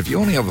If you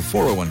only have a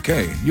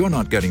 401k, you're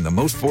not getting the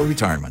most for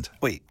retirement.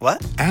 Wait,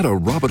 what? Add a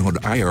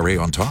Robinhood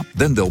IRA on top,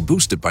 then they'll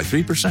boost it by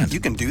 3%. You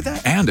can do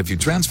that? And if you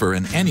transfer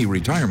in any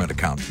retirement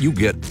account, you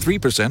get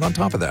 3% on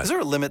top of that. Is there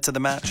a limit to the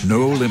match?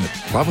 No limit.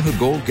 Robinhood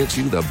Gold gets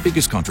you the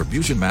biggest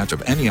contribution match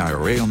of any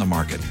IRA on the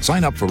market.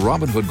 Sign up for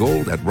Robinhood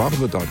Gold at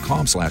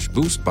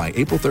Robinhood.com/boost by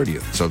April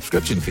 30th.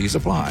 Subscription fees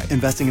apply.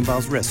 Investing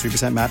involves risk.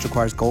 3% match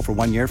requires gold for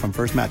 1 year from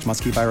first match.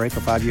 Must keep IRA for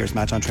 5 years.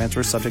 Match on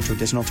transfers subject to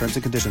additional terms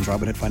and conditions.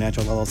 Robinhood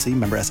Financial LLC,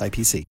 member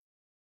SIPC.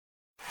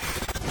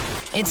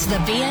 It's the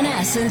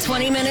BNS in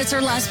 20 Minutes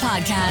or Less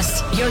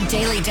podcast. Your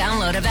daily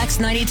download of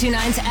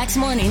X92.9's X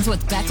Mornings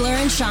with Beckler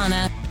and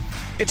Shauna.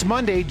 It's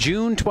Monday,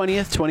 June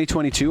 20th,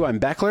 2022.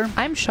 I'm Beckler.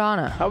 I'm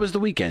Shauna. How was the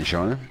weekend,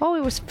 Shauna? Oh,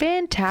 it was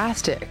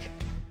fantastic.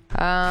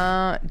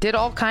 Did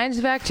all kinds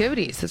of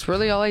activities. That's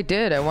really all I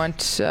did. I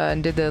went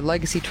and did the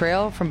Legacy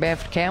Trail from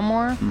Banff to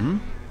Canmore. Mm-hmm.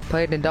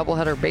 Played a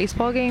doubleheader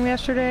baseball game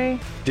yesterday.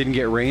 Didn't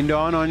get rained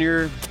on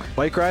your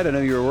bike ride? I know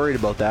you were worried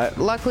about that.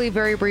 Luckily,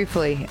 very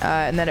briefly,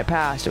 and then it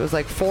passed. It was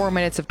like 4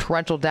 minutes of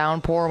torrential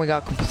downpour, and we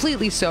got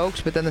completely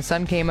soaked, but then the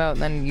sun came out,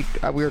 and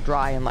then we were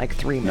dry in like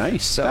 3 minutes.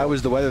 Nice. So that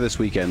was the weather this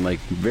weekend, like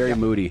very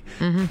moody.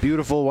 Mm-hmm.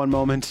 Beautiful one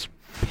moment,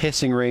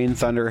 pissing rain,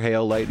 thunder,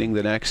 hail, lightning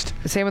the next.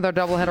 the same with our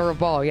doubleheader of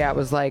ball. Yeah, it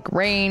was like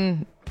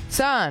rain,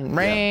 sun,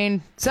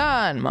 rain,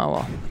 sun. Oh,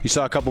 well. You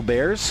saw a couple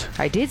bears?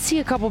 I did see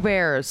a couple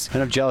bears.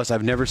 And I'm jealous.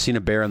 I've never seen a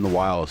bear in the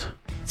wild.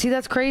 See,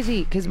 that's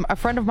crazy because a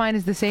friend of mine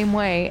is the same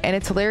way, and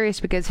it's hilarious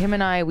because him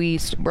and I,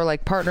 we're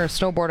like partners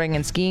snowboarding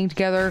and skiing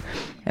together,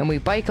 and we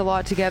bike a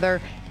lot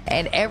together,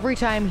 and every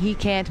time he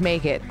can't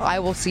make it, I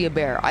will see a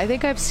bear. I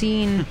think I've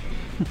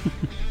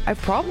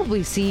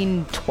probably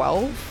seen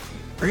 12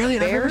 Really?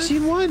 bears. I've never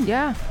seen one?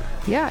 Yeah,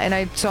 and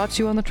I saw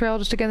 2 on the trail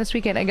just again this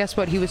weekend, and guess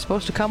what? He was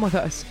supposed to come with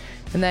us,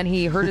 and then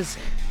he hurt his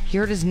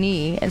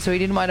knee, and so he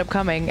didn't wind up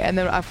coming. And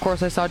then, of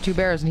course, I saw 2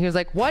 bears, and he was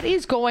like, "What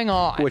is going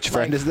on?" Which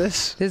friend is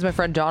this? This is my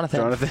friend Jonathan.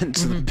 Jonathan?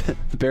 So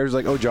the bear's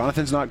like, oh,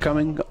 Jonathan's not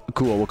coming?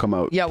 Cool, we'll come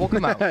out. Yeah, we'll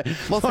come out. We'll As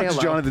say long as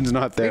hello. Jonathan's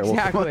not there.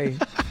 Exactly.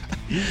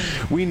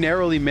 We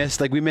narrowly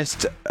missed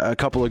a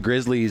couple of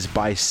grizzlies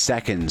by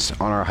seconds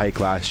on our hike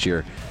last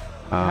year.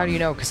 How do you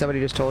know? Because somebody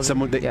just told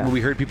you.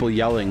 We heard people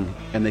yelling,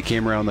 and they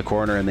came around the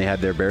corner and they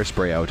had their bear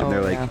spray out, and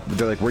they're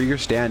like, where you're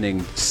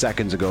standing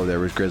seconds ago, there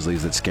was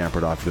grizzlies that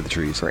scampered off into the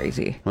trees.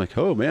 Crazy. I'm like,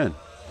 oh man.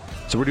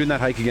 So we're doing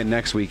that hike again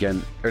next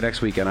weekend. I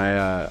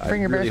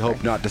really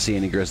hope not to see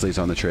any grizzlies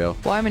on the trail.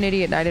 Well, I'm an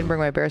idiot, and I didn't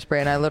bring my bear spray,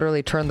 and I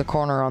literally turned the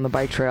corner on the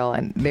bike trail,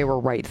 and they were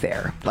right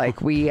there.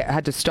 Like, we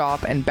had to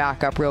stop and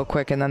back up real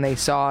quick, and then they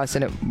saw us,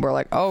 and we're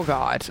like, oh,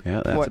 God.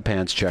 Yeah, that's a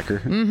pants checker.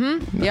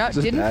 Mm-hmm. Yeah,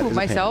 didn't poop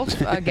myself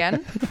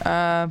again,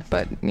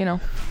 but, you know.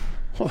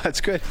 Well,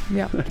 that's good.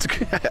 Yeah. That's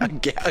good.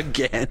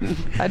 Again.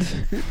 As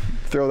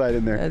Throw that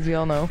in there. we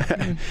all know.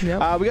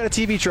 Yep. We got a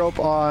TV trope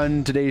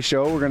on today's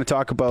show. We're going to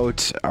talk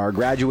about our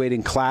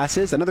graduating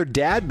classes. Another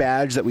dad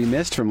badge that we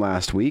missed from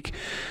last week.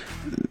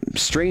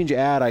 Strange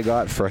ad I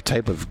got for a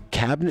type of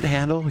cabinet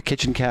handle, a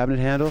kitchen cabinet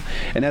handle.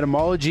 An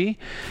etymology.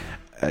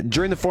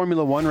 During the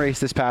Formula One race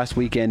this past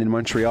weekend in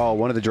Montreal,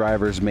 one of the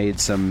drivers made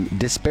some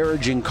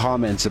disparaging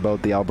comments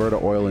about the Alberta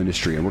oil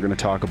industry, and we're going to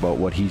talk about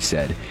what he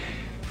said.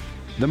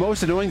 The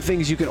most annoying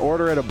things you can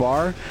order at a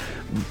bar.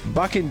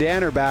 Buck and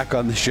Dan are back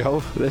on the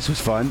show. This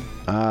was fun.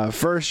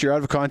 First, your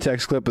out of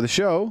context clip of the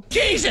show.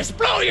 Jesus,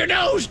 blow your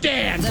nose,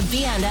 Dan! The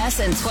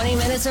BNS in 20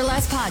 Minutes or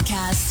Less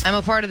podcast. I'm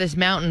a part of this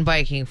mountain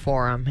biking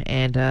forum,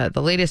 and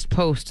the latest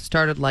post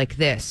started like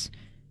this.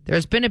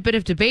 There's been a bit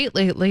of debate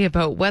lately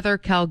about whether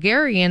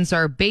Calgarians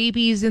are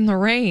babies in the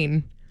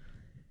rain.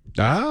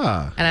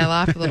 Ah. And I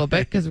laughed a little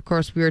bit because, of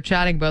course, we were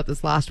chatting about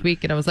this last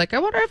week, and I was like, I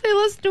wonder if they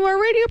listen to our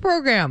radio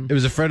program. It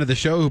was a friend of the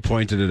show who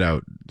pointed it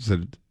out.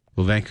 Said,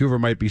 well, Vancouver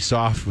might be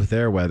soft with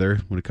their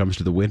weather when it comes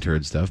to the winter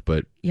and stuff,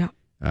 but Yeah.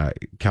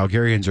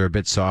 Calgarians are a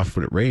bit soft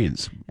when it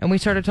rains. And we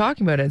started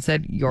talking about it and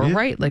said, you're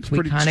right. Like,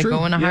 we kind of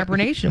go into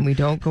hibernation. We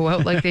don't go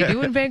out like they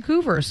do in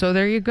Vancouver. So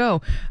there you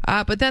go.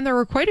 But then there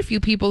were quite a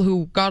few people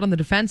who got on the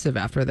defensive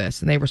after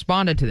this, and they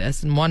responded to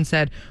this. And one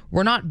said,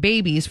 we're not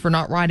babies for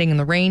not riding in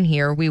the rain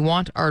here. We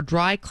want our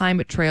dry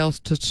climate trails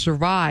to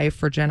survive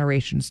for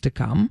generations to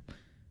come.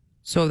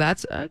 So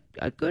that's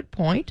a good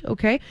point.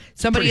 Okay.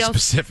 Somebody else.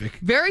 Specific.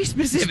 Very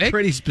specific. It's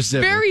pretty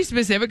specific. Very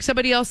specific.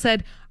 Somebody else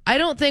said, I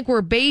don't think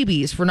we're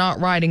babies for not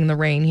riding in the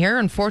rain here.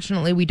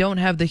 Unfortunately, we don't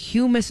have the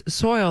humus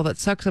soil that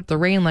sucks up the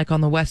rain like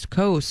on the West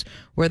Coast,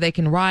 where they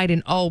can ride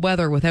in all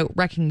weather without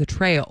wrecking the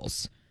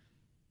trails.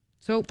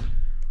 So,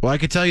 Well, I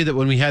could tell you that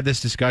when we had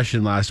this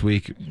discussion last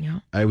week,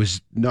 I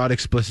was not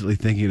explicitly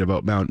thinking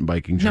about mountain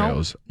biking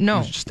trails. No. I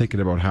was just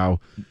thinking about how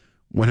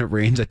when it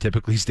rains, I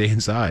typically stay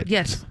inside.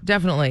 yes,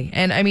 definitely.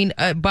 And I mean,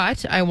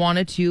 but I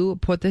wanted to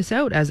put this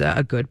out as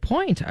a good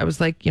point. I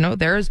was like,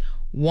 there's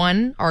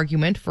one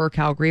argument for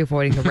Calgary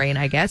avoiding the rain,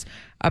 I guess.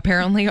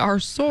 Apparently, our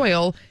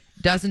soil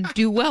doesn't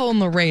do well in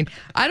the rain.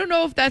 I don't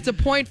know if that's a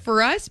point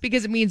for us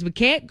because it means we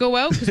can't go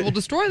out because we'll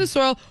destroy the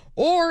soil,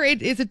 or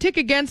it is a tick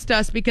against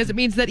us because it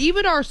means that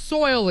even our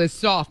soil is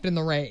soft in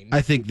the rain.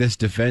 I think this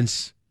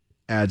defense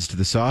adds to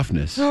the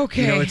softness.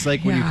 Okay. You know, it's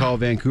like when you Yeah. call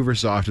Vancouver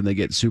soft and they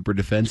get super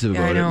defensive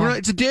Yeah, I about it. know. Well,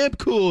 it's a damn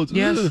cool.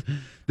 Yes.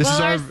 This well,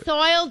 is our our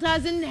soil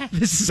doesn't.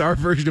 this is our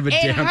version of a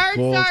It damn hurts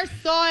cold. our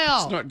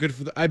soil. It's not good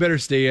for I better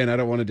stay in. I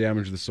don't want to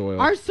damage the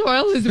soil. Our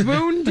soil is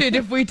wounded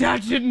if we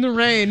touch it in the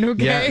rain,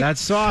 okay? Yeah,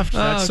 that's soft.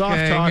 That's soft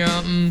Okay, talk.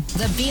 yeah,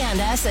 The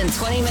BNS in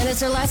 20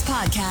 Minutes or Less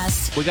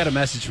podcast. We got a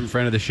message from a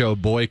friend of the show,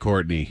 Boy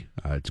Courtney.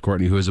 It's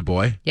Courtney, who is a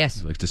boy.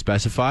 Yes. He likes to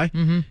specify.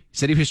 Mm-hmm. He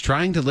said he was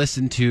trying to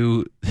listen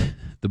to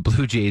the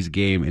Blue Jays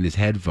game in his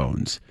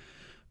headphones,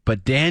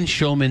 but Dan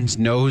Schulman's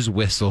nose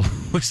whistle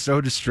was so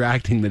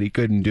distracting that he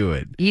couldn't do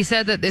it. He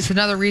said that it's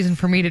another reason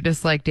for me to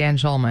dislike Dan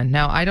Schulman.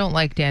 Now, I don't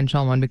like Dan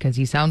Schulman because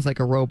he sounds like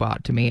a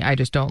robot to me. I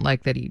just don't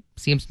like that he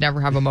seems to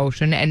never have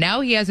emotion, and now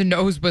he has a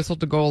nose whistle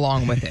to go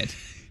along with it.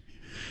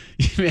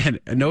 Man,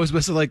 a nose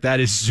whistle like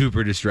that is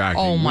super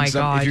distracting. Oh, my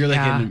God, If you're like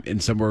yeah. in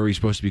somewhere where you're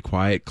supposed to be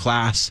quiet,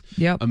 class,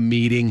 Yep. a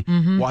meeting,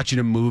 watching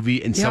a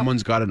movie, and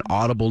someone's got an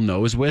audible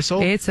nose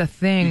whistle, It's a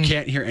thing. you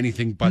can't hear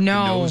anything but the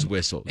nose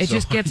whistle. It So-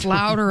 just gets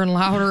louder and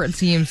louder, it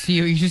seems to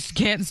you. You just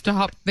can't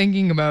stop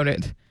thinking about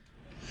it.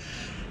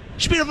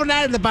 It's a beautiful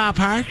night at the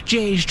ballpark.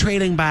 Jays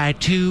trailing by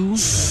 2.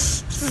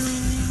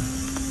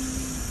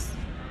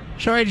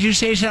 Sorry, did you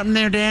say something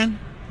there, Dan?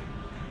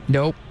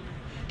 Nope.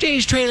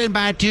 Jays trailing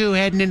by 2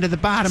 heading into the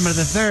bottom of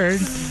the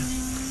third.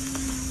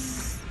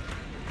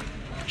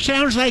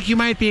 Sounds like you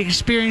might be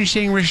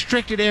experiencing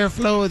restricted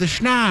airflow of the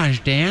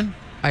schnoz, Dan.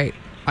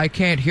 I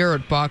can't hear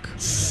it, Buck.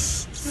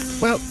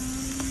 Well,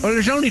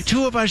 there's only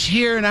 2 of us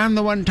here and I'm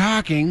the one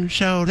talking,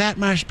 so that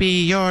must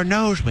be your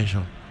nose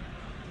whistle.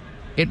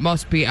 It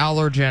must be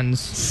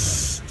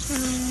allergens.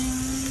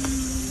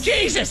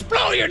 Jesus,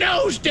 blow your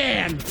nose,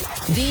 Dan!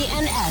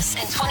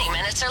 BNS in 20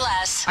 Minutes or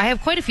Less. I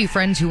have quite a few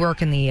friends who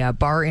work in the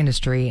bar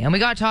industry, and we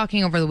got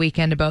talking over the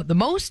weekend about the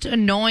most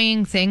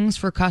annoying things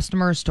for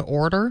customers to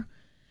order.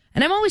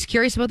 And I'm always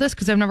curious about this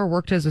because I've never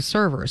worked as a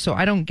server, so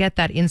I don't get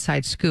that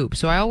inside scoop.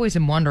 So I always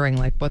am wondering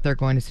like what they're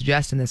going to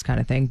suggest in this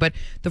kind of thing. But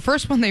the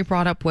first one they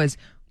brought up was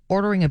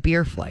ordering a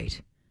beer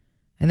flight.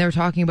 And they were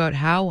talking about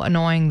how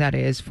annoying that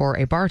is for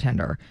a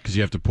bartender. Because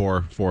you have to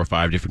pour 4 or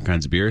 5 different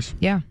kinds of beers.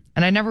 Yeah.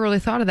 And I never really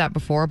thought of that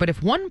before, but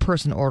if one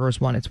person orders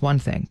one, it's one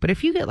thing. But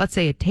if you get, let's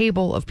say, a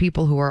table of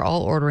people who are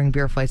all ordering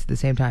beer flights at the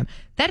same time,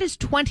 that is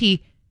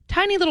 20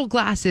 tiny little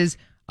glasses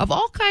of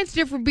all kinds of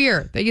different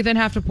beer that you then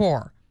have to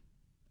pour.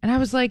 And I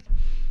was like,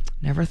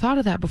 never thought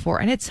of that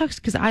before. And it sucks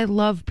because I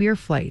love beer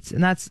flights,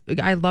 and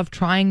I love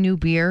trying new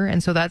beer.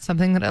 And so that's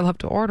something that I love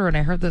to order. And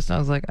I heard this and I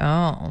was like,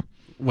 oh.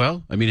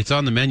 Well, I mean, it's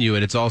on the menu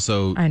and it's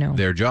also I know.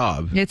 their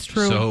job. It's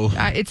true. So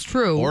It's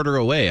true. order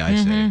away, I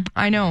say.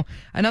 I know.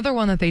 Another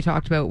one that they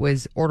talked about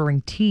was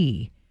ordering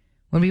tea.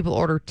 When people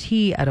order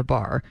tea at a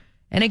bar.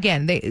 And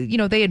again, they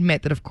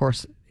admit that, of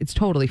course, it's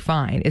totally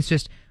fine. It's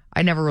just,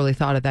 I never really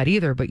thought of that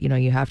either. But,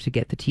 you have to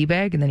get the tea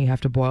bag and then you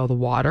have to boil the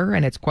water.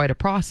 And it's quite a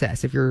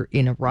process if you're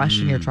in a rush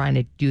and you're trying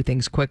to do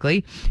things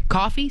quickly.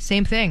 Coffee,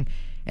 same thing.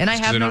 And I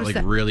have They're not noticed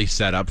like that. really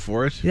set up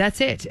for it.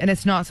 That's it. And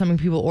it's not something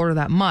people order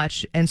that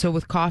much. And so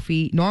with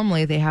coffee,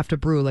 normally they have to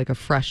brew like a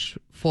fresh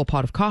full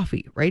pot of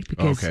coffee, right?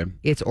 Because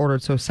it's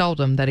ordered so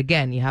seldom that,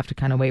 again, you have to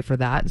kind of wait for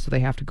that. And so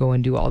they have to go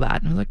and do all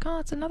that. And I was like, oh,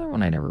 it's another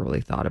one I never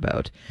really thought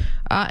about.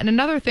 And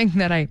another thing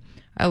that I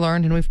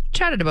learned, and we've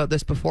chatted about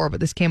this before, but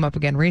this came up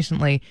again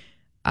recently.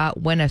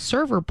 When a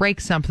server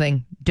breaks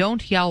something,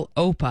 don't yell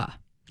OPA.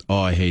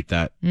 Oh, I hate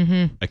that.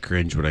 Mm-hmm. I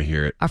cringe when I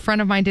hear it. A friend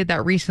of mine did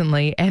that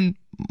recently, and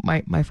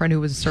my friend who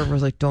was a server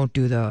was like, don't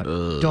do that.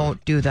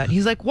 Don't do that.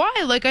 He's like, why?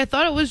 Like, I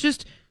thought it was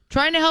just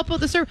trying to help out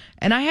the server.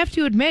 And I have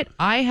to admit,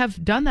 I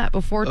have done that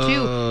before,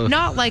 too.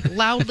 Not, like,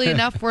 loudly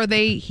enough where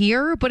they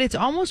hear, but it's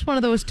almost one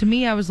of those, to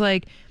me, I was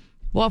like,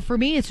 well, for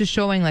me, it's just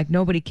showing, like,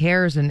 nobody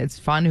cares, and it's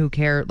fun who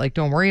care. Like,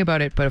 don't worry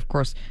about it. But, of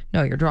course,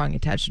 no, you're drawing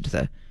attention to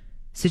the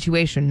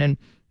situation. And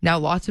now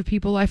lots of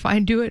people I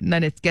find do it, and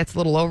then it gets a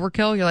little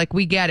overkill. You're like,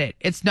 we get it.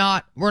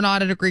 We're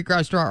not at a Greek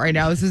restaurant right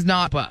now. This is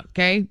not,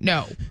 okay?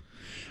 No.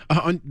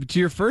 To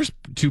your first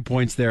 2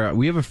 points there,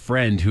 we have a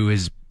friend who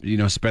has,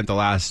 spent the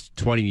last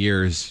 20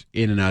 years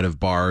in and out of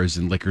bars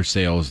and liquor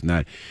sales and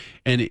that.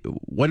 And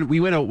when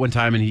we went out one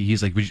time and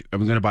he's like,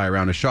 I'm going to buy a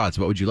round of shots.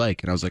 What would you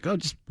like? And I was like, oh,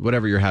 just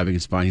whatever you're having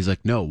is fine. He's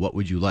like, no, what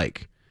would you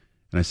like?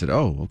 And I said,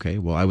 oh, okay,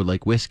 well, I would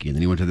like whiskey. And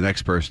then he went to the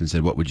next person and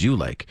said, what would you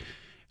like?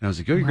 And I was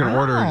like, oh, you're going to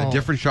order a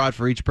different shot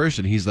for each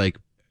person. He's like,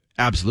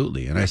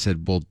 absolutely. And I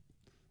said, well,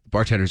 the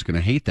bartender's going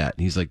to hate that.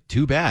 And he's like,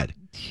 too bad.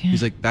 Yeah.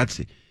 He's like,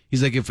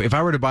 he's like, if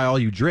I were to buy all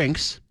you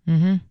drinks,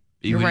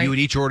 you would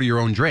each order your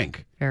own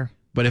drink. Fair.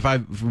 But if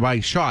I'm buying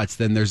shots,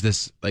 then there's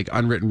this like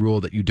unwritten rule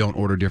that you don't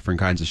order different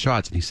kinds of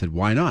shots. And he said,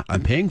 why not?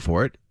 I'm paying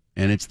for it.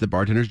 And it's the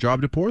bartender's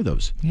job to pour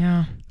those.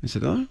 Yeah. I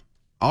said, oh,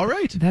 all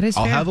right. That is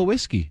I'll fair. have a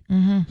whiskey.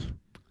 Mm-hmm.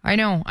 I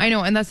know.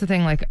 And that's the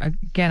thing. Like,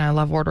 again, I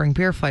love ordering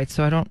beer flights,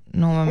 so I don't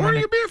know. Order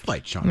your beer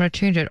flight, Sean. I'm going to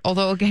change it.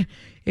 Although, again,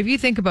 if you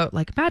think about,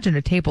 like, imagine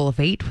a table of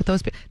 8 with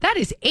those. That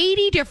is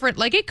 80 different.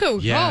 Like, it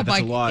could. Yeah, oh,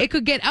 that's a lot. It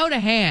could get out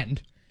of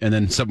hand. and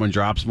then someone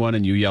drops one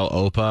and you yell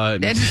Opa,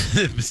 and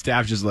the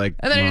staff just like...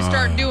 And then they just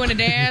start doing a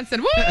dance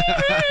and woo!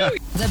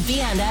 The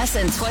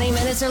BNS in 20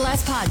 Minutes or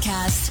Less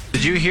podcast.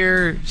 Did you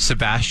hear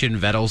Sebastian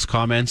Vettel's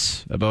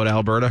comments about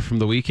Alberta from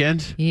the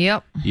weekend?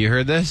 Yep. You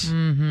heard this?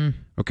 Mm-hmm.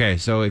 Okay,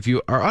 so if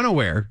you are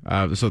unaware,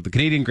 so the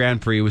Canadian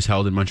Grand Prix was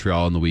held in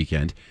Montreal on the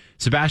weekend.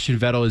 Sebastian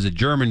Vettel is a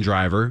German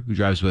driver who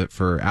drives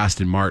for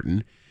Aston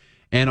Martin.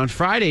 And on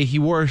Friday, he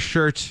wore a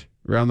shirt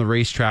around the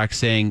racetrack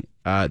saying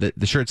that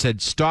the shirt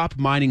said, "Stop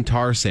mining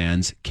tar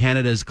sands,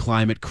 Canada's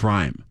climate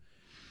crime."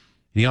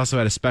 And he also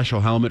had a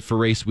special helmet for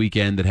race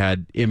weekend that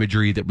had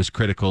imagery that was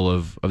critical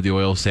of the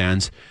oil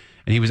sands.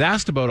 And he was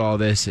asked about all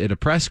this at a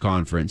press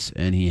conference,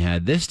 and he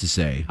had this to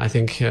say. I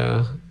think,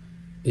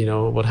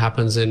 what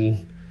happens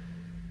in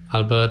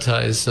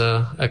Alberta is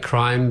a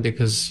crime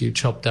because you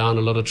chop down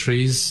a lot of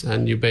trees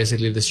and you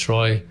basically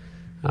destroy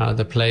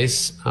the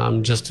place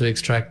just to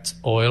extract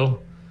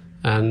oil.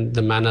 And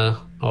the manner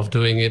of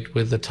doing it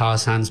with the tar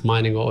sands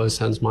mining or oil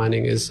sands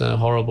mining is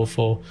horrible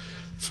for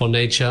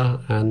nature.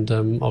 And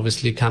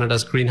obviously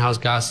Canada's greenhouse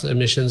gas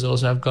emissions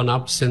also have gone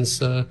up since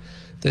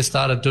they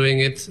started doing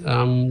it.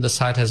 The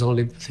site has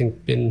only, I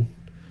think, been,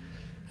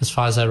 as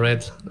far as I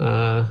read,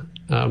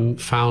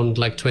 found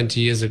like 20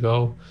 years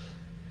ago.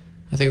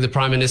 I think the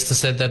Prime Minister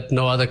said that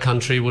no other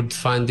country would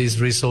find these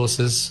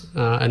resources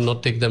and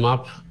not dig them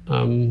up.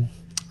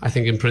 I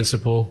think in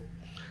principle,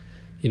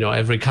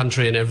 every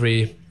country and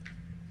every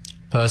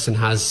person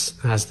has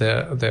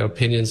their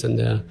opinions and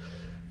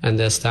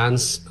their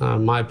stance.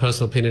 My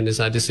personal opinion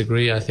is I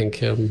disagree. I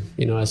think, as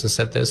I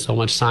said, there's so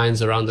much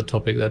science around the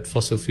topic that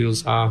fossil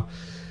fuels are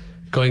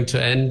going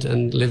to end,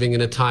 and living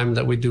in a time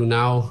that we do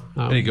now.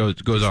 And it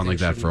goes on like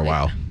that for a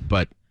while.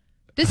 But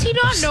does he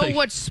not know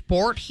what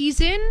sport he's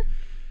in?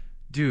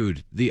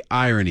 Dude, the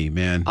irony,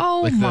 man.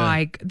 Oh,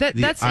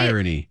 that's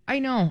irony. It. I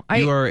know.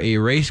 You are a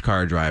race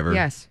car driver.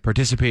 Yes.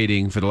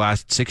 Participating for the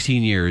last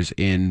 16 years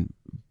in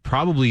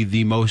probably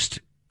the most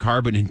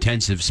carbon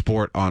intensive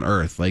sport on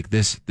earth. Like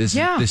this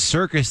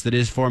circus that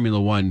is Formula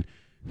One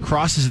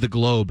crosses the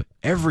globe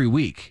every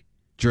week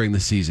during the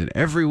season.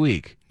 Every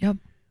week. Yep.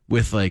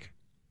 With like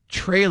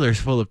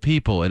trailers full of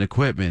people and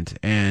equipment,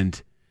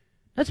 and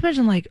not to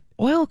mention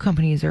oil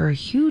companies are a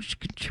huge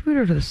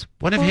contributor to this.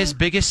 One of his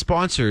biggest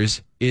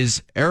sponsors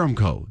is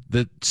Aramco,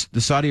 the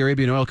Saudi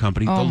Arabian oil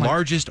company, the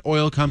largest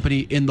oil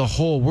company in the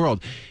whole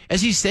world.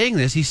 As he's saying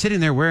this, he's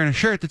sitting there wearing a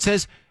shirt that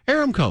says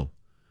Aramco.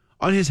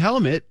 On his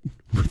helmet,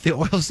 with the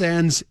oil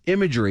sands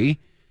imagery,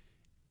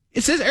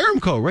 it says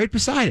Aramco right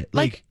beside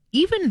it.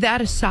 Even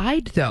that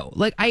aside, though,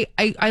 I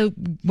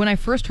when I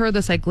first heard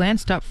this, I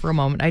glanced up for a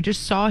moment. I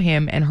just saw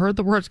him and heard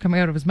the words coming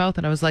out of his mouth,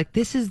 and I was like,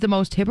 this is the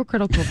most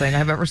hypocritical thing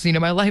I've ever seen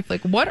in my life. Like,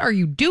 what are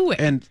you doing?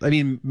 And, I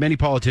mean, many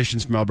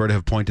politicians from Alberta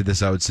have pointed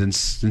this out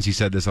since he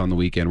said this on the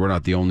weekend. We're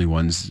not the only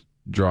ones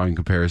drawing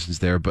comparisons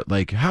there, but,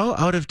 how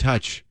out of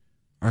touch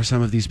are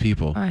some of these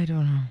people? I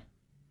don't know.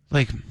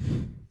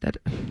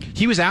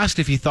 He was asked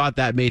if he thought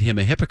that made him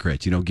a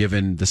hypocrite,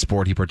 given the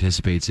sport he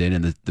participates in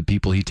and the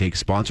people he takes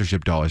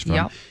sponsorship dollars from.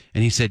 Yep.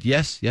 And he said,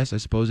 yes, I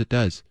suppose it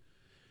does.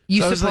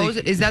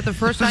 Is that the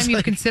first time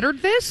you've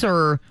considered this,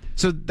 or?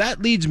 So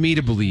that leads me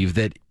to believe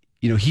that,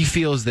 he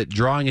feels that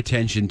drawing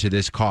attention to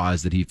this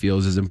cause that he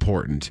feels is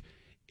important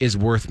is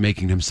worth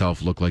making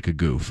himself look like a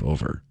goof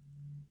over.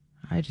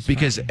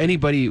 Because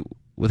anybody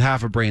with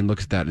half a brain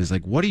looks at that and is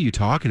like, what are you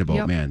talking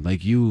about, man?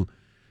 You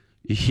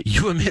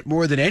emit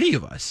more than any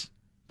of us.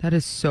 That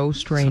is so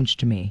strange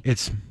to me.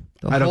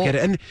 I don't get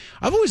it. And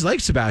I've always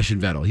liked Sebastian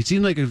Vettel. He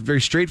seemed like a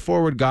very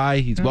straightforward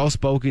guy. He's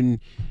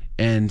well-spoken.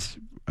 And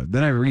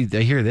then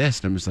I hear this,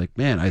 and I'm just like,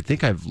 man, I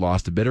think I've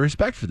lost a bit of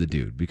respect for the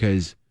dude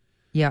because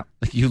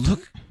you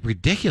look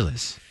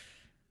ridiculous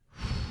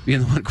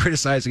being the one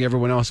criticizing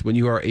everyone else when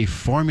you are a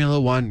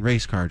Formula One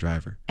race car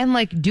driver.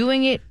 And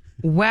doing it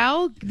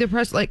while the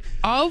press,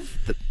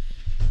 of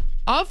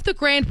the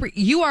Grand Prix,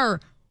 you are...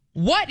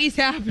 What is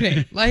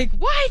happening?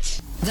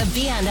 What? The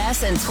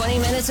BNS in 20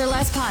 Minutes or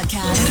Less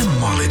podcast.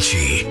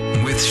 Etymology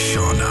with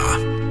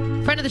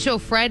Shauna. Friend of the show,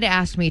 Fred,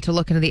 asked me to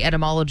look into the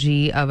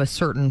etymology of a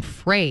certain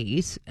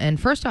phrase. And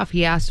first off,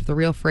 he asked if the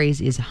real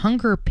phrase is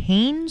hunger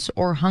pains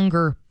or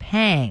hunger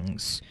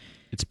pangs.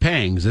 It's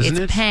pangs, isn't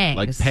it? It's pangs.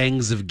 Like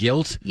pangs of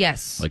guilt?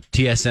 Yes. Like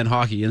TSN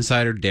hockey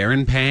insider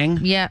Darren Pang?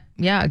 Yeah,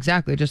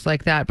 exactly. Just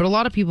like that. But a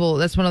lot of people,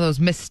 that's one of those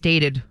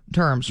misstated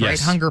terms, right?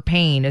 Yes. Hunger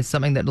pain is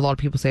something that a lot of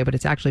people say, but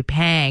it's actually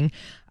pang.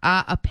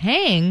 A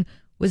pang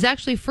was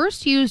actually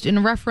first used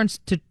in reference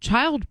to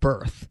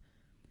childbirth.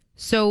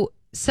 So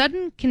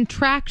sudden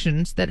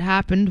contractions that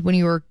happened when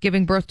you were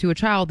giving birth to a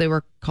child, they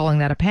were calling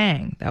that a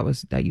pang.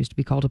 That used to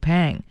be called a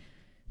pang.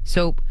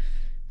 So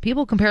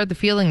people compared the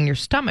feeling in your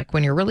stomach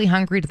when you're really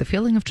hungry to the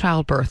feeling of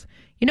childbirth.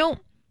 I'm not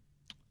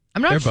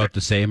They're sure. about the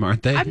same,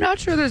 aren't they? I'm not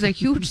sure there's a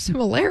huge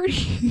similarity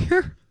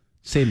here.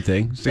 Same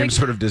thing. Same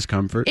sort of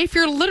discomfort. If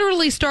you're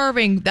literally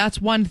starving,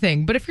 that's one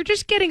thing. But if you're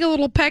just getting a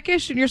little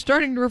peckish and you're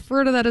starting to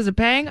refer to that as a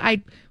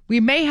pang, we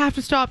may have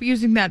to stop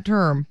using that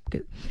term.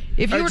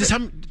 If you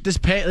does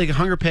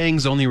hunger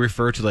pangs only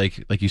refer to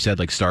like you said,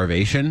 like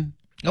starvation?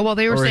 Oh, well,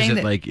 they were or saying is it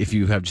that, like if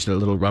you have just a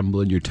little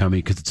rumble in your tummy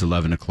because it's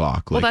 11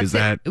 o'clock? Like, well, is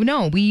that...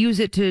 No, we use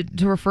it to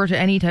refer to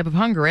any type of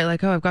hunger, right?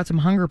 Like, oh, I've got some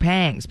hunger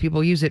pangs.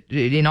 People use it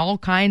in all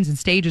kinds and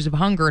stages of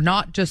hunger,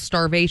 not just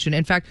starvation.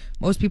 In fact,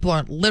 most people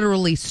aren't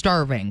literally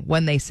starving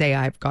when they say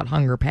I've got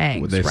hunger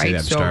pangs, Well, they right? say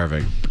I'm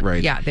starving,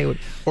 right? Yeah, they would.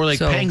 Or like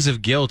pangs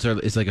of guilt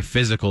it's like a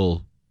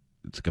physical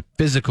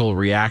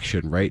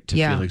reaction, right? To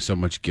feeling so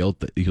much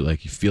guilt that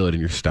you feel it in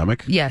your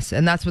stomach. Yes,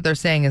 and that's what they're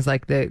saying is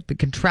like the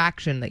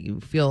contraction that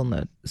you feel in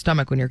the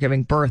stomach when you're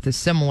giving birth is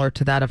similar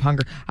to that of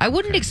hunger. I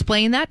wouldn't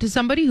explain that to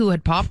somebody who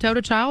had popped out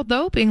a child,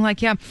 though, being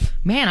like, yeah,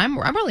 man, I'm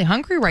really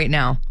hungry right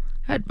now.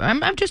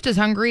 I'm just as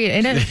hungry,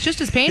 and it's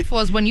just as painful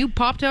as when you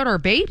popped out our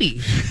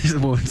baby.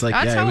 Well, it's like,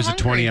 it was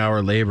hungry. A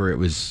 20-hour labor. It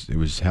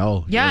was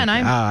hell. Yeah, like,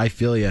 and I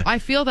feel you. I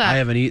feel that. I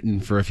haven't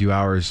eaten for a few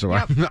hours, so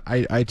Yep.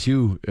 I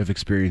too have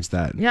experienced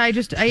that. Yeah, I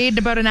ate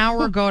about an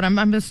hour ago, and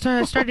I'm just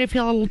starting to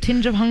feel a little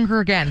tinge of hunger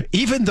again.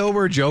 Even though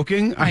we're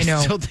joking, I know.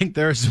 still think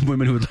there are some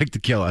women who would like to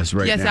kill us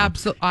right now. Yes,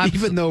 absolutely.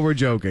 Even though we're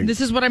joking. This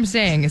is what I'm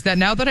saying, is that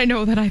now that I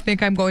know that, I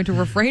think I'm going to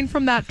refrain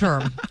from that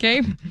term,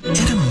 okay?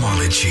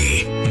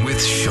 Etymology with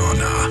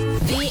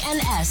Shauna.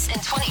 BNS in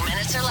 20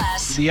 minutes or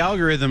less. The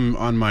algorithm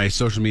on my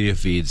social media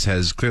feeds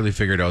has clearly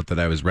figured out that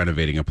I was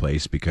renovating a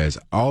place because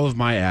all of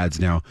my ads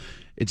now,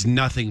 it's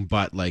nothing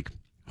but like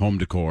home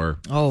decor,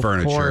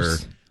 furniture,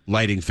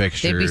 lighting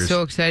fixtures. They'd be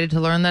so excited to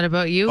learn that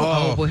about you.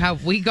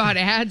 We got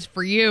ads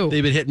for you.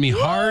 They've been hitting me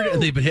hard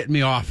and they've been hitting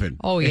me often.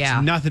 Oh, yeah.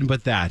 It's nothing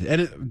but that.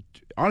 And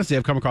honestly,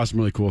 I've come across some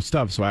really cool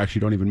stuff, so I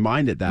actually don't even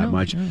mind it that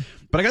much. No.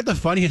 But I got the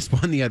funniest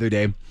one the other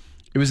day.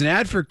 It was an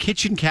ad for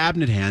kitchen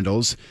cabinet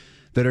handles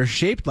that are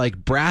shaped like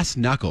brass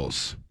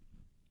knuckles.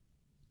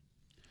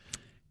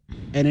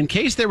 And in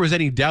case there was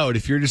any doubt,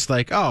 if you're just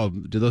like, oh,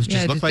 do those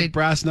just look like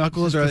brass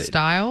knuckles? Or the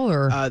style?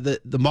 Or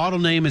the model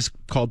name is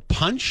called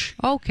Punch.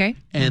 Oh, okay.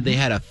 And they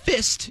had a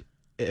fist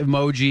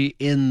emoji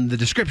in the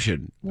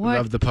description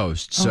of the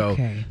post. So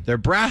they're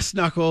brass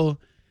knuckle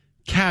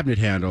cabinet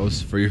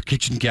handles for your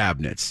kitchen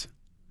cabinets.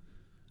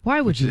 Why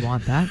would you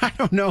want that? I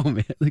don't know,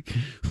 man. Like,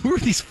 who are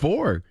these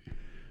for?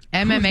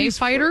 MMA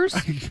fighters?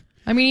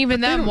 I mean, even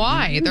then,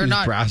 why? They're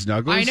not brass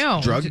knuckles. I know.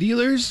 Drug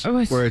dealers,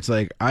 where it's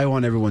like, I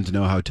want everyone to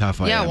know how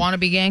tough I am. Yeah, want to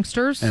be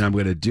gangsters, and I'm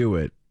going to do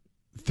it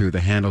through the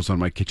handles on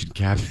my kitchen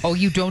cabinet. Oh,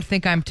 you don't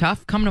think I'm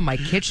tough? Come to my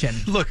kitchen.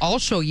 Look, I'll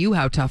show you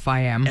how tough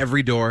I am.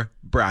 Every door,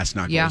 brass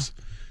knuckles. Yeah,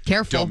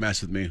 careful. Don't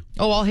mess with me.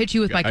 Oh, I'll hit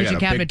you with my kitchen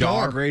cabinet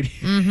door. Right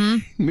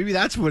here. Maybe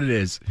that's what it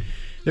is.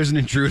 There's an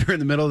intruder in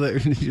the middle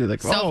that you're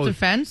like,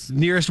 self-defense.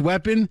 Nearest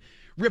weapon.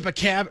 Rip a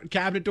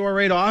cabinet door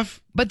right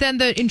off. But then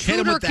the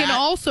intruder can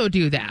also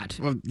do that.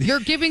 Well, you're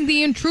giving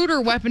the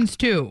intruder weapons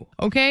too,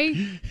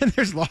 okay? And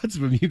there's lots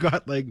of them. You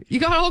got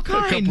all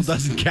kinds. A couple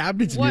dozen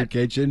cabinets in your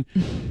kitchen.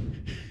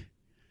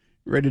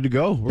 Ready to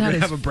go. We're going to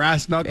have a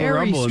brass knuckle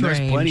rumble, and there's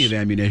plenty of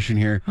ammunition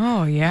here.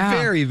 Oh, yeah.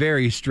 Very,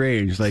 very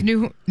strange. Like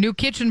new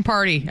kitchen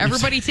party.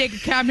 Everybody take a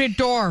cabinet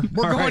door.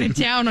 We're going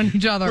to town on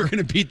each other. We're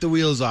going to beat the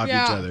wheels off each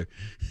other.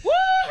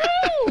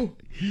 Woohoo!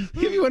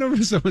 If you went over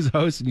to someone's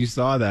house and you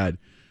saw that,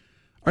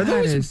 are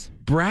those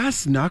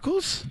brass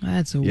knuckles?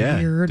 That's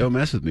weird. Don't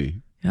mess with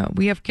me. Yeah,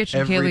 we have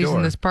kitchen Kayleys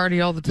in this party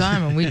all the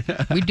time, and we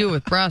do it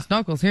with brass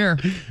knuckles here.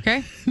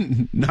 Okay?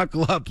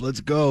 Knuckle up.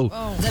 Let's go.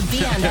 Oh. The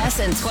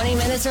BNS in 20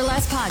 minutes or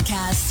less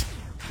podcast.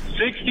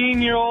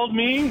 16-year-old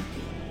me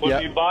would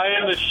be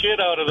buying the shit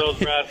out of those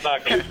brass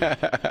knuckles.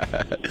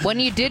 When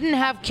you didn't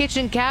have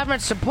kitchen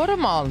cabinets to put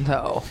them on,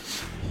 though.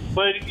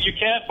 But you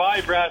can't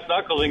buy brass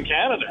knuckles in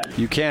Canada.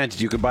 You can't.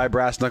 You can buy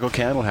brass knuckle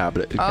candle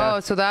cabinet.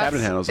 So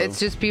cabinet handles. It's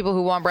just people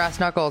who want brass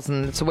knuckles,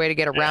 and it's a way to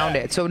get around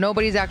it. So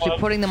nobody's actually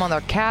putting them on their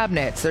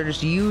cabinets. They're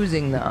just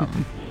using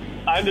them.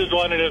 I'm just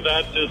wondering if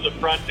that's just a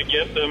front to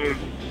get them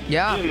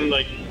in,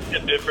 like, a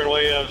different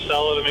way of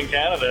selling them in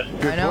Canada.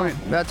 I know. Point.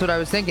 That's what I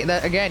was thinking.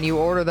 That, again, you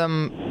order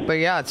them, but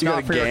it's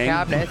not for your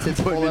cabinets.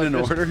 It's putting in an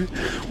order.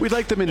 We'd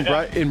like them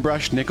in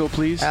brushed nickel,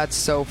 please. That's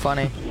so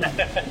funny.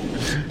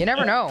 You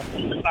never know.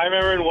 I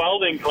remember in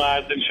welding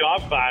class, in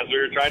shop class, we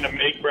were trying to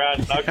make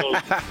brass knuckles.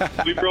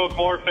 We broke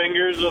more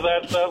fingers with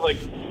that stuff, like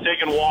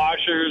taking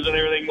washers and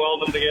everything,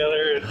 weld them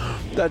together.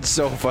 That's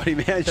so funny,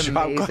 man. It's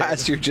shop amazing.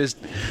 class, you're just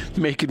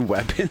making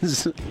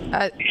weapons.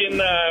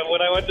 When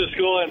I went to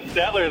school in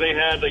Stettler, they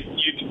had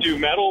you could do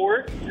metal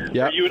work.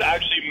 Where you would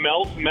actually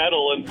melt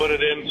metal and put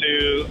it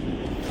into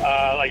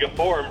like a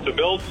form to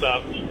build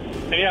stuff.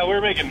 And we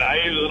were making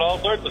knives and all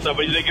sorts of stuff,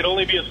 but they could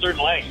only be a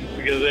certain length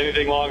because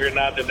anything longer than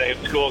that they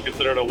at school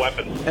considered a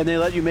weapon. And they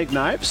let you make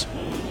knives?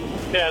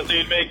 Yeah, so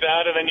you'd make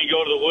that, and then you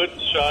go to the wood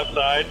shop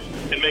side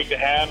and make the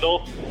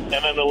handle, and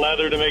then the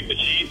leather to make the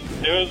sheath.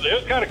 It was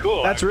kind of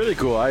cool. That's really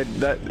cool. I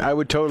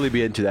would totally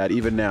be into that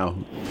even now.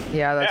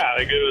 Yeah,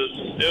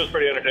 it was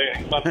pretty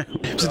entertaining.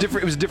 It was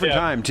a different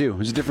time too. It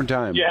was a different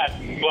time. Yeah,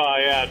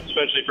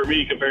 especially for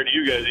me compared to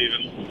you guys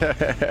even.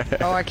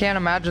 Oh, I can't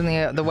imagine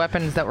the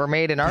weapons that were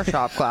made in our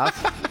shop class.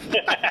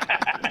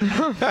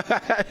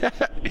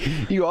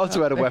 You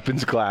also had a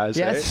weapons class.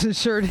 Yes, eh?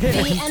 sure did.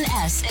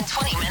 BNS in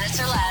 20 minutes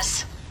or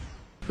less.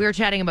 We were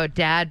chatting about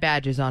dad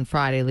badges on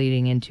Friday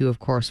leading into, of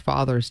course,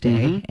 Father's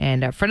Day.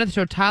 And a friend of the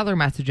show, Tyler,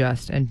 messaged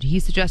us, and he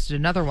suggested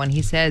another one.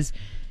 He says,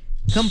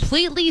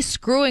 completely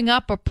screwing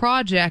up a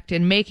project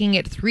and making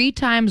it 3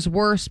 times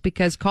worse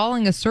because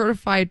calling a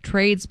certified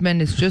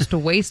tradesman is just a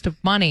waste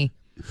of money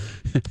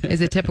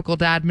is a typical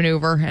dad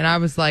maneuver. And I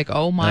was like,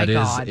 oh my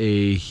God. That is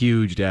a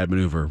huge dad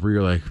maneuver where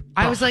you're like,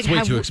 I was like, it's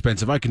way too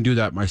expensive. I can do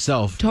that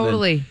myself.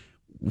 Totally.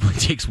 It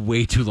takes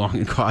way too long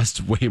and costs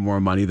way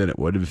more money than it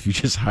would have if you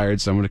just hired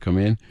someone to come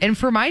in. And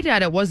for my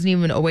dad, it wasn't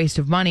even a waste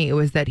of money. It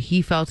was that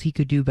he felt he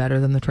could do better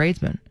than the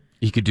tradesman.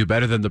 He could do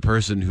better than the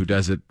person who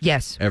does it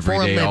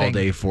every day, all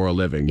day for a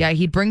living. Yeah,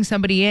 he'd bring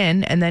somebody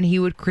in and then he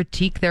would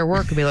critique their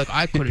work and be like,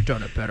 I could have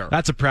done it better.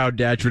 That's a proud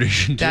dad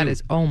tradition, too. That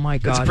is, oh my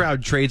God. That's a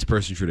proud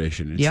tradesperson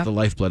tradition. It's the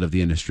lifeblood of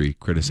the industry,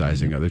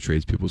 criticizing other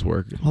tradespeople's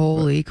work.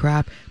 Holy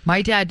crap.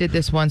 My dad did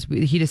this once.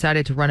 He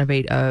decided to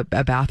renovate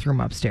a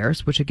bathroom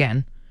upstairs, which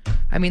again,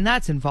 I mean,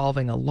 that's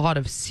involving a lot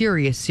of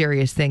serious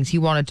things. He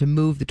wanted to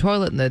move the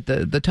toilet and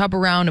the tub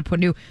around and put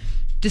new,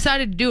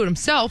 decided to do it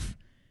himself.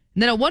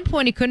 And then at one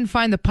point he couldn't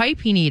find the pipe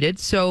he needed,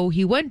 so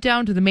he went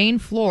down to the main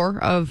floor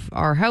of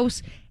our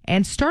house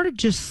and started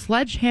just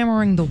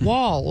sledgehammering the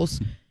walls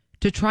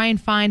to try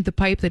and find the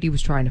pipe that he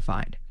was trying to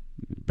find.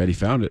 Bet he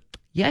found it.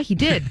 Yeah, he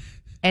did.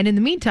 And in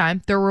the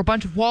meantime, there were a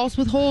bunch of walls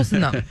with holes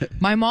in them.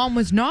 My mom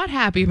was not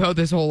happy about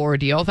this whole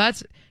ordeal.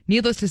 That's,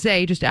 needless to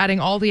say, just adding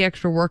all the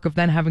extra work of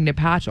then having to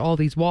patch all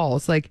these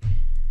walls. Like,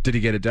 did he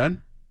get it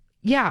done?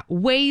 Yeah,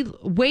 way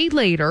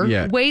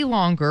later, way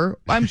longer.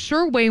 I'm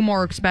sure way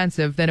more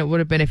expensive than it would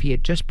have been if he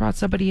had just brought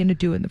somebody in to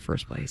do it in the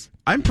first place.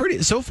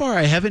 So far,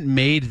 I haven't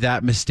made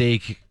that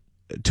mistake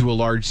to a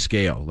large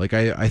scale. Like,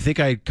 I think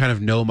I kind of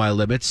know my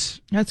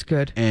limits. That's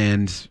good.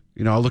 And,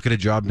 you know, I'll look at a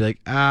job and be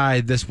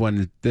like, this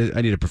one,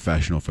 I need a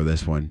professional for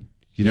this one.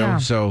 You know,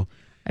 so.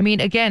 I mean,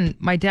 again,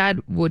 my dad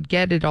would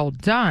get it all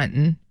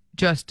done,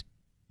 just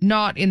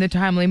not in the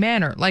timely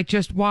manner. Like,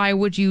 just why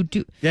would you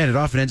do? Yeah, and it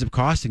often ends up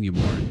costing you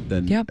more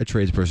than a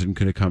tradesperson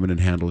could have come in and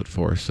handled it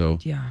for. So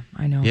yeah,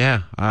 I know.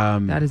 Yeah,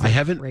 that is I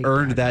haven't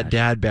earned that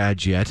dad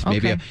badge yet. Okay.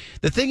 Maybe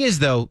the thing is,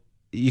 though,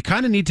 you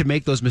kind of need to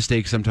make those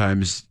mistakes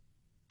sometimes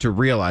to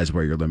realize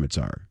where your limits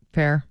are.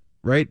 Fair,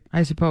 right?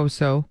 I suppose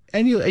so.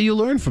 And you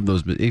learn from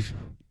those. If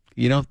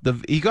you know,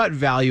 he got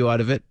value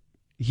out of it.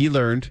 He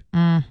learned.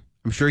 I'm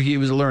sure it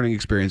was a learning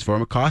experience for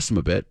him. It cost him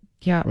a bit.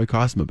 Yeah, it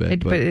cost him a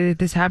bit. But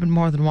this happened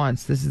more than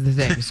once. This is the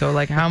thing. So,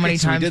 like, how many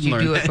times did you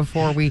do it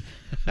before we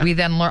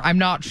then learn? I'm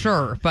not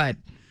sure, but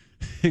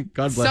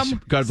God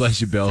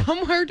bless you, Bill.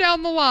 Somewhere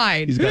down the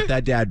line, he's got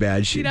that dad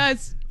badge. He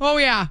does. Oh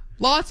yeah,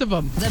 lots of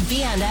them. The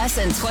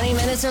BNS in 20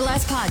 Minutes or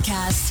Less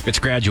podcast. It's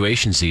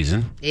graduation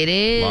season. It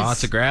is.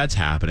 Lots of grads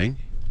happening.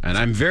 And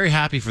I'm very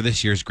happy for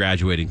this year's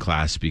graduating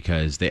class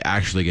because they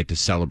actually get to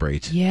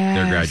celebrate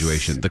their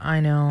graduation. I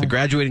know. The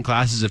graduating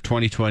classes of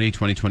 2020,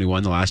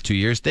 2021, the last 2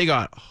 years, they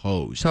got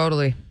hosed.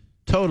 Totally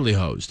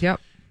hosed. Yep.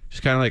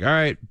 Just kind of like, all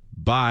right,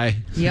 bye.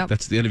 Yep.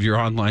 That's the end of your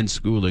online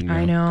schooling.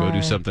 I know. Go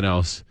do something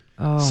else.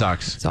 Oh,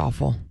 sucks. It's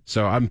awful.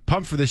 So I'm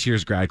pumped for this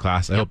year's grad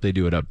class. I hope they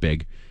do it up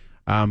big.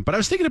 But I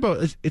was thinking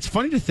about, it's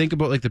funny to think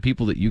about like the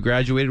people that you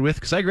graduated with,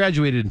 because I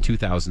graduated in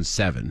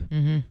 2007.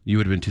 Mm-hmm. You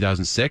would have been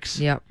 2006.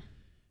 Yep.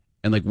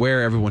 And like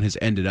where everyone has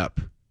ended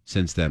up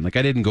since then. Like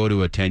I didn't go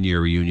to a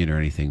 10-year reunion or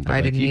anything. But I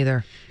didn't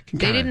either.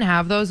 They didn't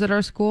have those at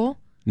our school?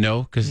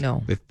 No, because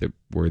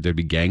there'd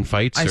be gang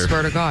fights. I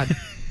swear to God.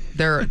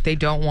 They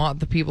don't want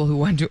the people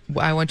who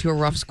I went to a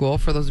rough school,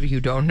 for those of you who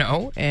don't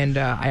know, and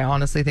I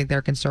honestly think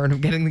they're concerned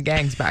of getting the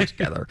gangs back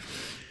together.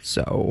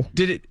 So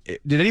did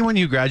anyone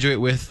you graduate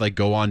with like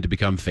go on to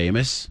become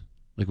famous?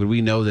 Like, would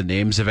we know the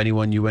names of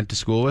anyone you went to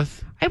school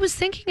with? I was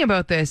thinking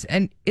about this,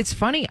 and it's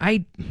funny.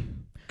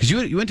 Because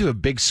you went to a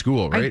big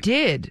school, right? I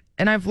did,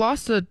 and I've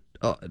lost a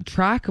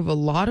track of a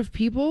lot of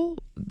people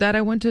that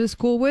I went to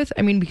school with.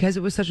 I mean, because it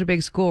was such a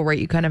big school, right?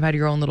 You kind of had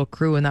your own little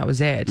crew, and that was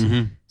it.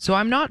 Mm-hmm. So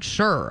I'm not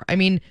sure. I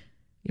mean,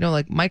 you know,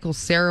 like Michael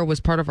Cera was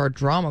part of our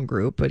drama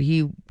group, but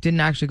he didn't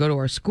actually go to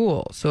our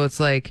school. So it's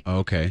like,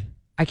 okay,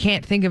 I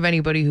can't think of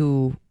anybody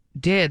who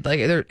did. Like,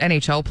 they're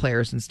NHL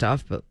players and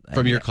stuff. But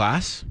from your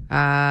class?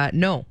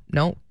 No,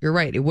 you're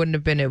right. It wouldn't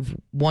have been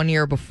 1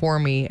 year before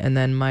me, and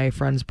then my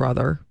friend's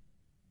brother.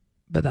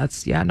 But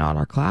that's, not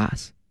our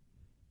class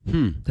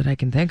that I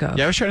can think of.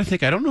 Yeah, I was trying to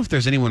think. I don't know if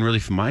there's anyone really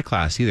from my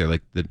class either.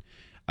 Like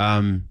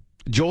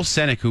Joel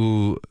Senek,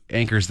 who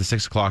anchors the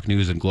 6 o'clock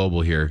news and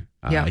Global here.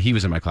 He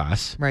was in my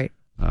class. Right.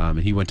 And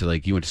he went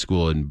to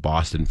school in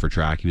Boston for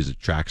track. He was a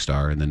track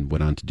star and then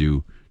went on to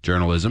do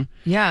journalism.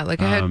 Yeah,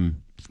 like I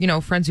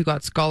had, friends who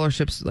got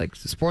scholarships, like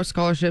sports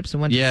scholarships,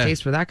 and went to the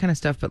States for that kind of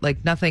stuff. But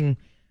like nothing,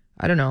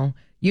 I don't know.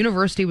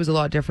 University was a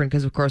lot different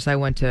because, of course, I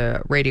went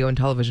to radio and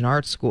television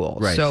arts school.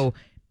 Right. So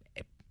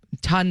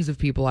tons of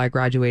people I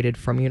graduated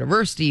from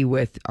university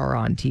with are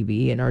on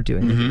TV and are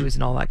doing the news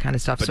and all that kind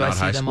of stuff. But so I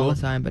see them all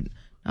the time, but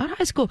not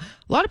high school.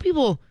 A lot of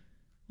people,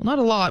 well, not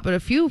a lot, but a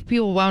few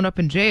people wound up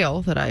in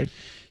jail that I...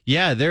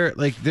 Yeah, there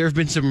have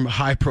been some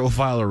high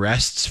profile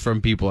arrests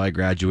from people I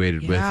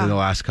graduated with in the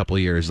last couple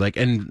of years. Like,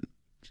 and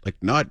Like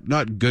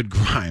not good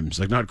crimes.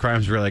 Like not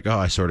crimes where like, oh,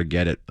 I sort of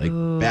get it. Like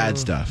bad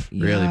stuff.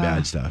 Really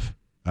bad stuff.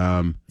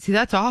 See,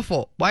 that's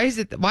awful. Why is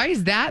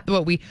that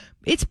what we...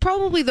 It's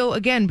probably, though,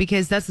 again,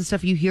 because that's the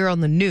stuff you hear on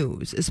the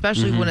news,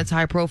 especially when it's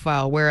high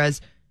profile. Whereas,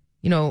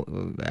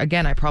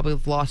 again, I probably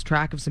have lost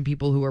track of some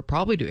people who are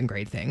probably doing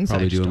great things.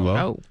 Probably doing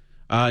well.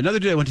 Another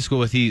dude I went to school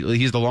with,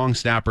 he's the long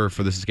snapper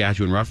for the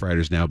Saskatchewan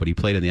Roughriders now, but he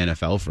played in the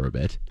NFL for a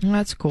bit.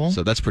 That's cool.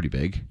 So that's pretty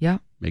big. Yeah.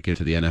 Making it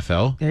to the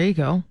NFL. There you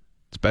go.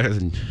 It's better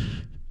than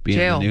being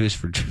in the news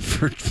for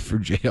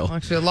jail.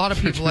 Actually, a lot of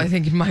people, I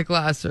think, in my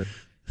class are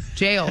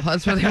jail.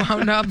 That's where they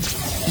wound up.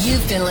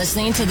 You've been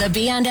listening to the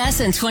B&S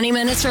in 20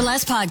 Minutes or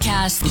Less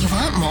podcast. You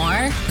want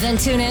more? Then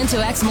tune in to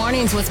X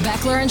Mornings with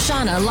Beckler and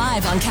Shauna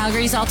live on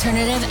Calgary's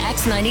alternative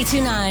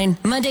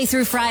X92.9. Monday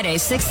through Friday,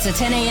 6 to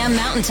 10 a.m.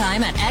 Mountain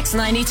Time at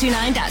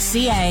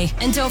x929.ca.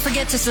 And don't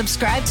forget to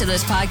subscribe to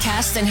this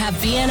podcast and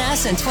have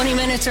B&S in 20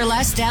 Minutes or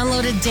Less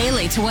downloaded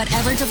daily to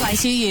whatever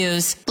device you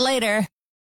use. Later.